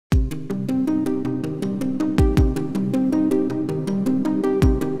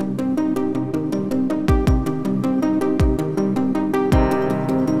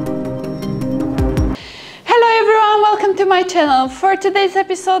my channel. For today's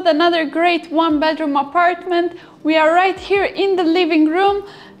episode, another great one-bedroom apartment. We are right here in the living room.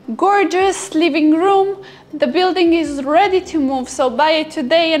 Gorgeous living room. The building is ready to move, so buy it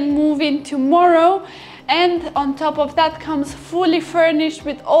today and move in tomorrow. And on top of that comes fully furnished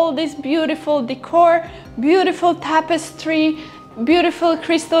with all this beautiful decor, beautiful tapestry, beautiful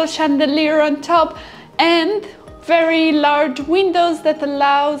crystal chandelier on top, and very large windows that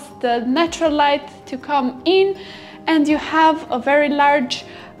allows the natural light to come in. And you have a very large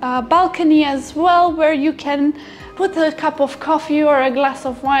balcony as well, where you can put a cup of coffee or a glass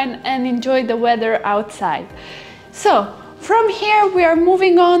of wine and enjoy the weather outside. So from here we are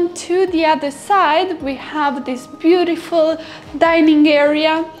moving on to the other side. We have this beautiful dining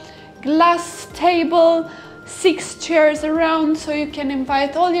area, glass table, 6 chairs around so you can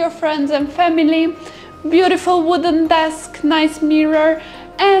invite all your friends and family, beautiful wooden desk, nice mirror,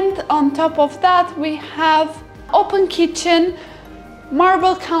 and on top of that we have open kitchen,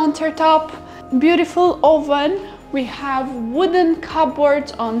 marble countertop, beautiful oven, we have wooden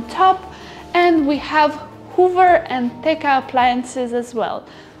cupboards on top, and we have Hoover and Teka appliances as well.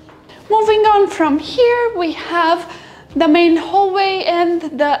 Moving on from here, we have the main hallway and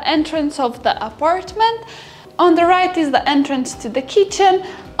the entrance of the apartment. On the right is the entrance to the kitchen.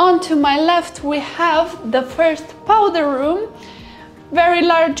 On to my left we have the first powder room, very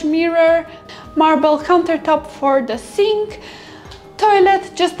large mirror, marble countertop for the sink,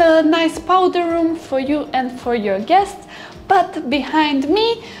 toilet, just a nice powder room for you and for your guests. But behind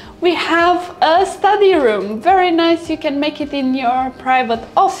me we have a study room, very nice. You can make it in your private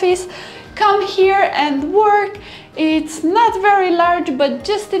office. Come here and work. It's not very large, but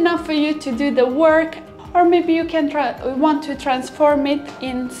just enough for you to do the work. Or maybe you can want to transform it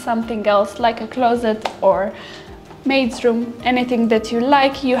in something else, like a closet or maid's room, anything that you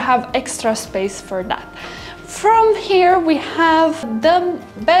like. You have extra space for that. From here we have the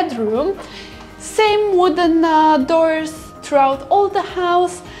bedroom, same wooden doors throughout all the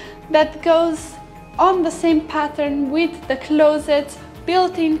house that goes on the same pattern with the closets,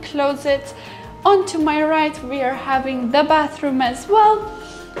 built-in closets. On to my right we are having the bathroom as well.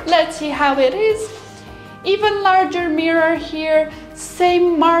 Let's see how it is. Even larger mirror here,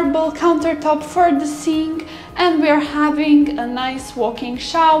 same marble countertop for the sink, and we are having a nice walk-in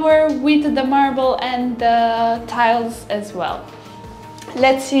shower with the marble and the tiles as well.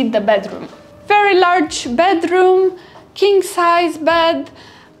 Let's see the bedroom. Very large bedroom, king-size bed,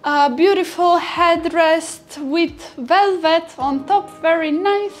 a beautiful headrest with velvet on top, very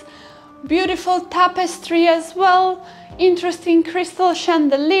nice. Beautiful tapestry as well, interesting crystal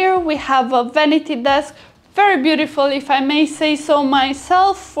chandelier. We have a vanity desk, very beautiful, if I may say so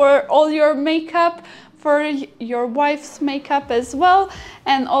myself, for all your makeup, for your wife's makeup as well,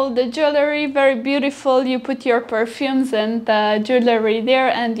 and all the jewelry, very beautiful. You put your perfumes and jewelry there,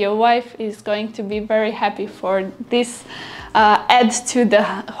 and your wife is going to be very happy for this add to the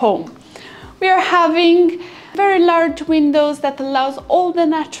home. We are having very large windows that allows all the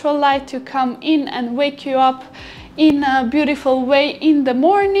natural light to come in and wake you up in a beautiful way in the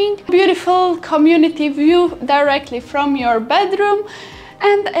morning. Beautiful community view directly from your bedroom,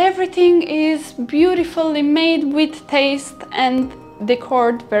 and everything is beautifully made with taste and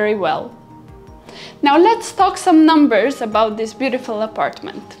decored very well. Now let's talk some numbers about this beautiful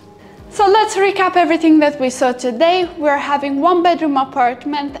apartment. So let's recap everything that we saw today. We're having one-bedroom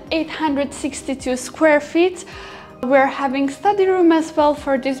apartment, 862 square feet. We're having study room as well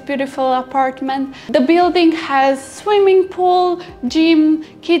for this beautiful apartment. The building has swimming pool, gym,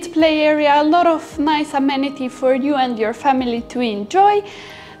 kids play area, a lot of nice amenity for you and your family to enjoy.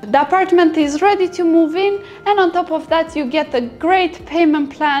 The apartment is ready to move in, and on top of that you get a great payment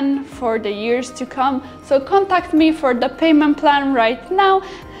plan for the years to come. So contact me for the payment plan right now.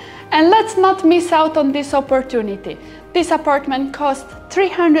 And let's not miss out on this opportunity. This apartment cost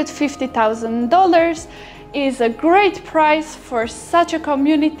 $350,000, is a great price for such a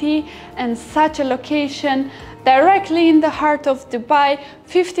community and such a location, directly in the heart of Dubai,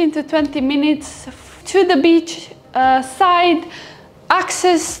 15 to 20 minutes to the beach side,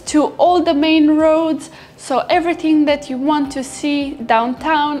 access to all the main roads, so everything that you want to see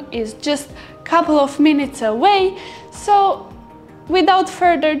downtown is just a couple of minutes away. So without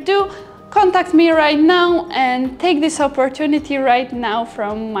further ado, contact me right now and take this opportunity right now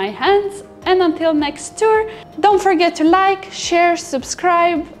from my hands. And until next tour, don't forget to like, share,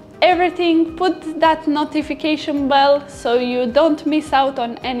 subscribe, everything. Put that notification bell so you don't miss out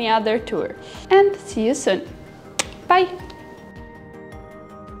on any other tour. And see you soon. Bye!